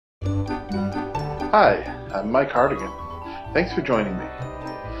Hi, I'm Mike Hardigan. Thanks for joining me.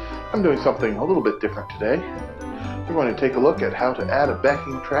 I'm doing something a little bit different today. We're going to take a look at how to add a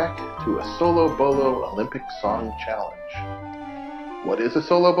backing track to a Solo Bolo Olympic Song Challenge. What is a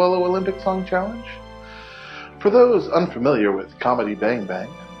Solo Bolo Olympic Song Challenge? For those unfamiliar with Comedy Bang Bang,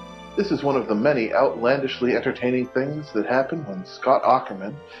 this is one of the many outlandishly entertaining things that happen when Scott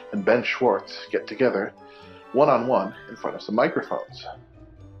Aukerman and Ben Schwartz get together one-on-one in front of some microphones.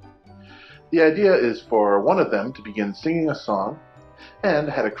 The idea is for one of them to begin singing a song, and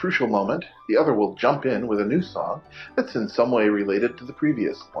at a crucial moment, the other will jump in with a new song that's in some way related to the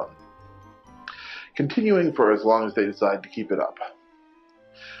previous one, continuing for as long as they decide to keep it up.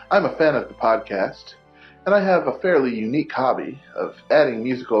 I'm a fan of the podcast, and I have a fairly unique hobby of adding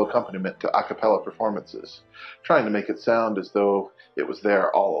musical accompaniment to a cappella performances, trying to make it sound as though it was there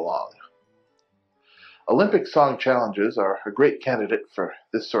all along. Olympic song challenges are a great candidate for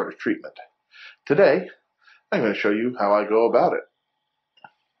this sort of treatment. Today, I'm going to show you how I go about it.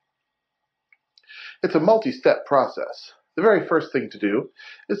 It's a multi-step process. The very first thing to do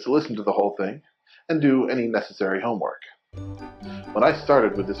is to listen to the whole thing and do any necessary homework. When I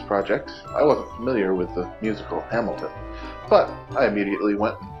started with this project, I wasn't familiar with the musical Hamilton, but I immediately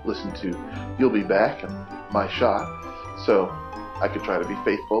went and listened to You'll Be Back and My Shot, so I could try to be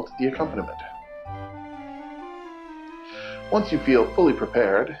faithful to the accompaniment. Once you feel fully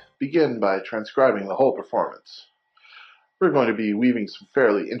prepared, begin by transcribing the whole performance. We're going to be weaving some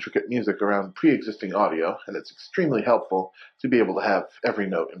fairly intricate music around pre-existing audio, and it's extremely helpful to be able to have every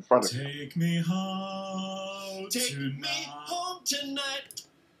note in front of you. Take me home tonight.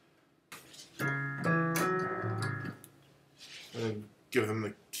 I'm going to give them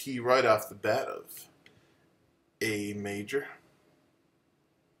the key right off the bat of A major,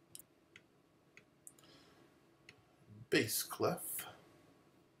 bass clef,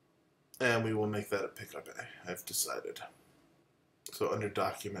 and we will make that a pickup A, I've decided. So under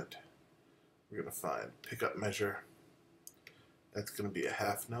document, we're going to find pickup measure. That's going to be a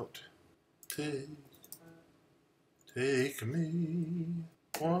half note. Take me,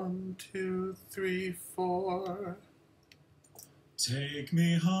 1, 2, 3, 4. Take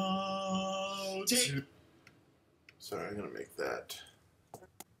me home. Sorry, I'm going to make that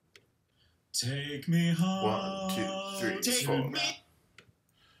Take me home. 1, 2, 3, 4.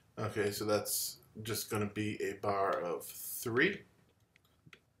 Okay, so that's just going to be a bar of 3.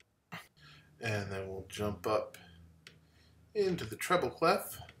 And then we'll jump up into the treble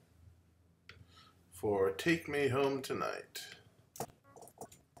clef for Take Me Home Tonight.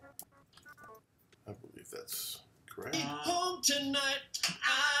 I believe that's correct. Home tonight.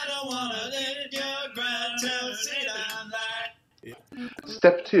 I don't wanna let your ground tell say that.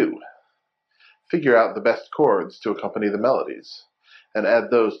 Step 2. Figure out the best chords to accompany the melodies, and add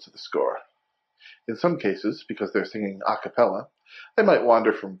those to the score. In some cases, because they're singing a cappella, they might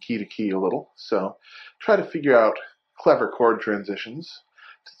wander from key to key a little, so try to figure out clever chord transitions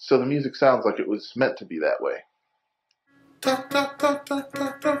so the music sounds like it was meant to be that way. Talk, talk, talk, talk,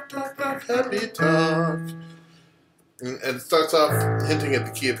 talk, talk, talk, talk, happy talk. And it starts off hinting at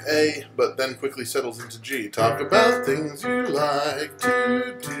the key of A, but then quickly settles into G. Talk about things you like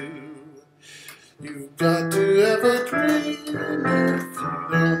to do. You've got to have a dream. If you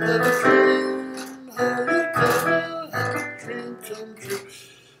don't have a dream, how you gonna have a dream come true?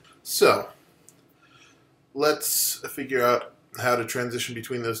 So, let's figure out how to transition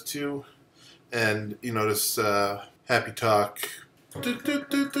between those two. And you notice happy talk. 1, 2,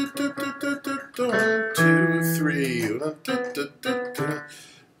 3.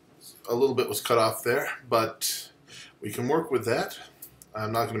 A little bit was cut off there, but we can work with that.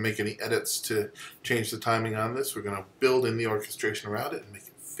 I'm not going to make any edits to change the timing on this. We're going to build in the orchestration around it and make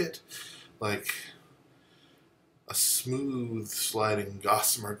it fit like a smooth sliding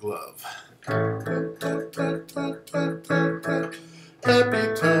gossamer glove. Happy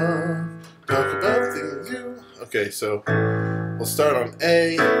talk, talk about things you... Okay, so we'll start on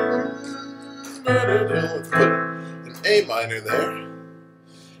A. Let's put an A minor there.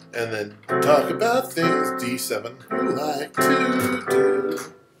 And then talk about things, D7, you like to do.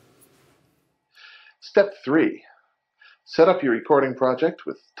 Step 3. Set up your recording project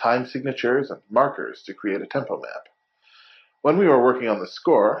with time signatures and markers to create a tempo map. When we were working on the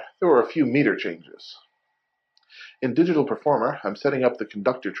score, there were a few meter changes. In Digital Performer, I'm setting up the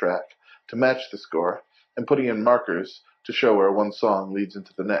conductor track to match the score and putting in markers to show where one song leads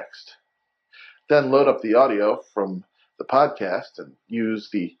into the next. Then load up the audio from the podcast and use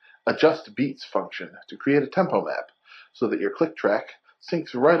the Adjust Beats function to create a tempo map so that your click track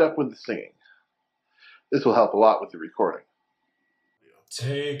syncs right up with the singing. This will help a lot with the recording.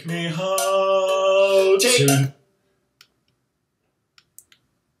 Take me home. Take me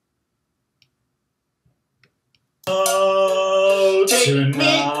home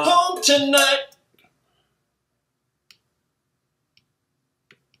tonight.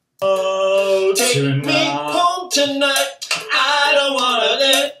 Oh, take me home tonight. I don't wanna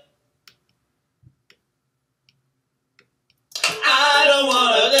let. I don't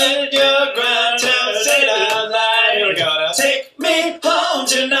wanna let your grandchild say that lie. You're gonna take me home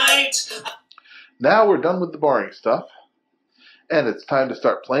tonight. Now we're done with the boring stuff, and it's time to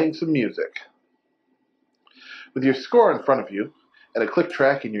start playing some music. With your score in front of you and a click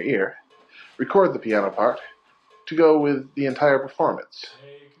track in your ear, record the piano part to go with the entire performance.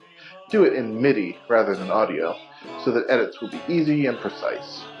 Do it in MIDI rather than audio, so that edits will be easy and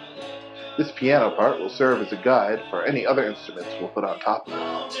precise. This piano part will serve as a guide for any other instruments we'll put on top of it.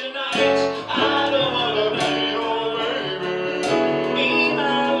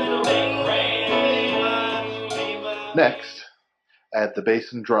 Next, add the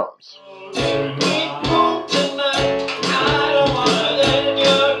bass and drums.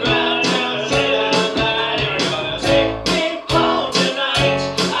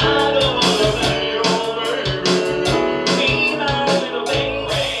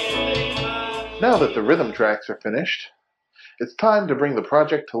 Now that the rhythm tracks are finished, it's time to bring the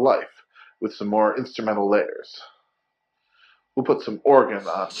project to life with some more instrumental layers. We'll put some organ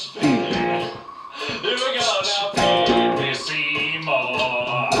on B.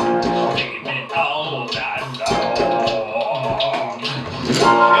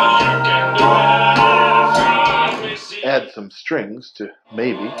 Add some strings to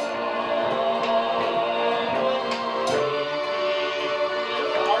maybe.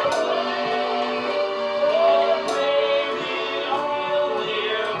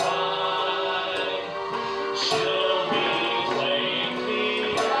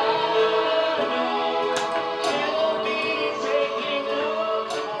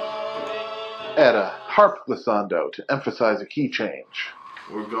 Add a harp glissando to emphasize a key change.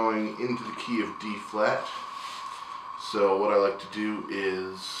 We're going into the key of D flat. So what I like to do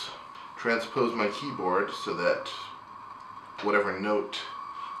is transpose my keyboard so that whatever note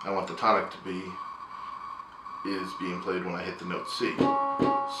I want the tonic to be is being played when I hit the note C.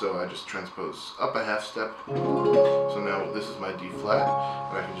 So I just transpose up a half step. So now this is my D flat,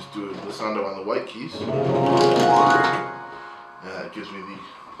 and I can just do a glissando on the white keys. And that gives me the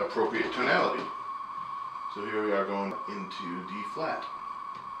appropriate tonality. So here we are going into D flat.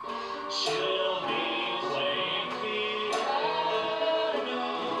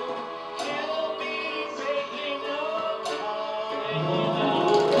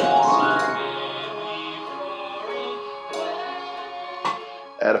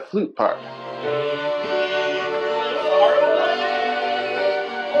 Add a flute part.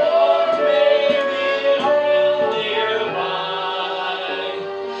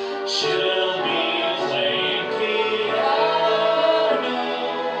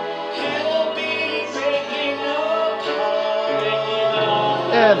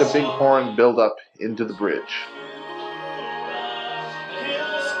 And a big horn build up into the bridge.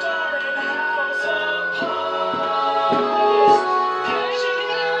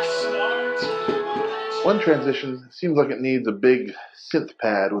 One transition seems like it needs a big synth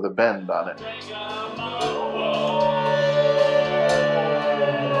pad with a bend on it.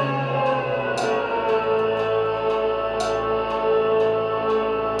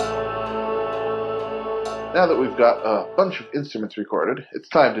 Now that we've got a bunch of instruments recorded, it's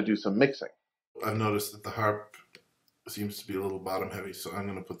time to do some mixing. I've noticed that the harp seems to be a little bottom heavy, so I'm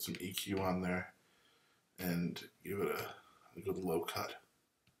going to put some EQ on there and give it a good low cut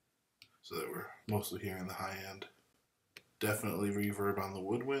so that we're mostly hearing the high end. Definitely reverb on the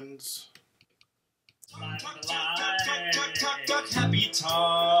woodwinds. Happy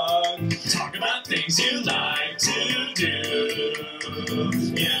talk. Talk about things you like to do.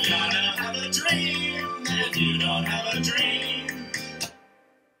 You gotta have a dream, and you don't have a dream.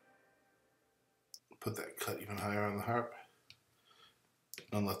 Put that cut even higher on the harp.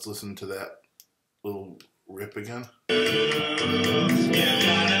 And let's listen to that little rip again.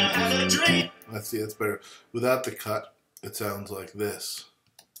 Let's see, that's better. Without the cut, it sounds like this.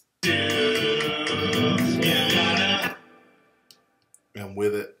 And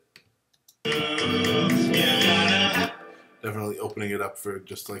with it, definitely opening it up for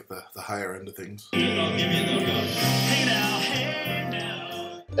just like the higher end of things.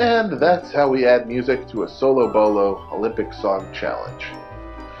 And that's how we add music to a solo bolo Olympic song challenge.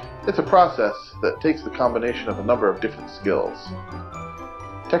 It's a process that takes the combination of a number of different skills.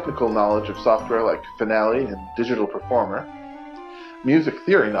 Technical knowledge of software like Finale and Digital Performer, music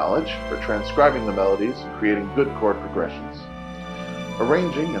theory knowledge for transcribing the melodies and creating good chord progressions,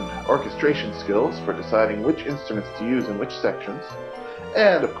 arranging and orchestration skills for deciding which instruments to use in which sections,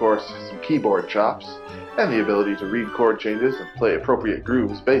 and of course some keyboard chops and the ability to read chord changes and play appropriate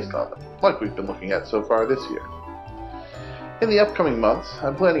grooves based on them, like we've been looking at so far this year. In the upcoming months,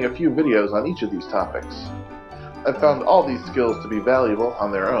 I'm planning a few videos on each of these topics. I've found all these skills to be valuable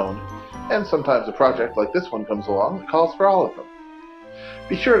on their own, and sometimes a project like this one comes along that calls for all of them.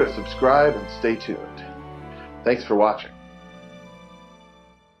 Be sure to subscribe and stay tuned. Thanks for watching.